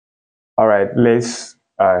All right, let's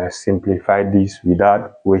simplify this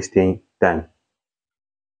without wasting time.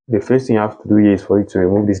 The first thing you have to do is for you to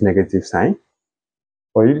remove this negative sign.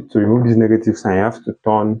 For you to remove this negative sign, you have to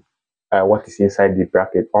turn what is inside the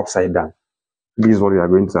bracket upside down. This is what we are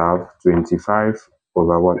going to have: 25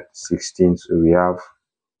 over what? 16. So we have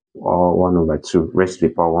 1 over 2 raised to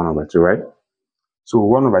the power 1 over 2, right? So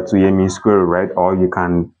 1 over 2 here means square root, right? Or you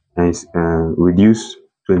can reduce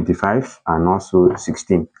 25 and also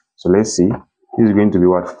 16. So let's see. This is going to be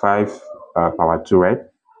what? 5 power 2, right?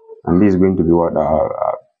 And this is going to be what?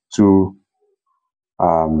 2,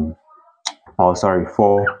 oh sorry,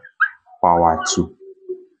 4 power 2.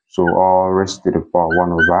 So all raised to the power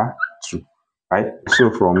 1 over 2, right?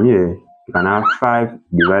 So from here, you can have 5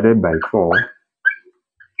 divided by 4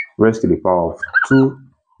 raised to the power of 2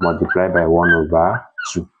 multiplied by 1 over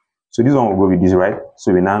 2. So this one will go with this, right?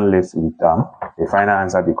 So we now left with the final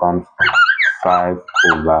answer becomes 5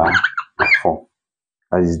 over 4.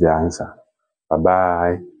 That is the answer. Bye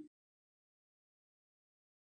bye.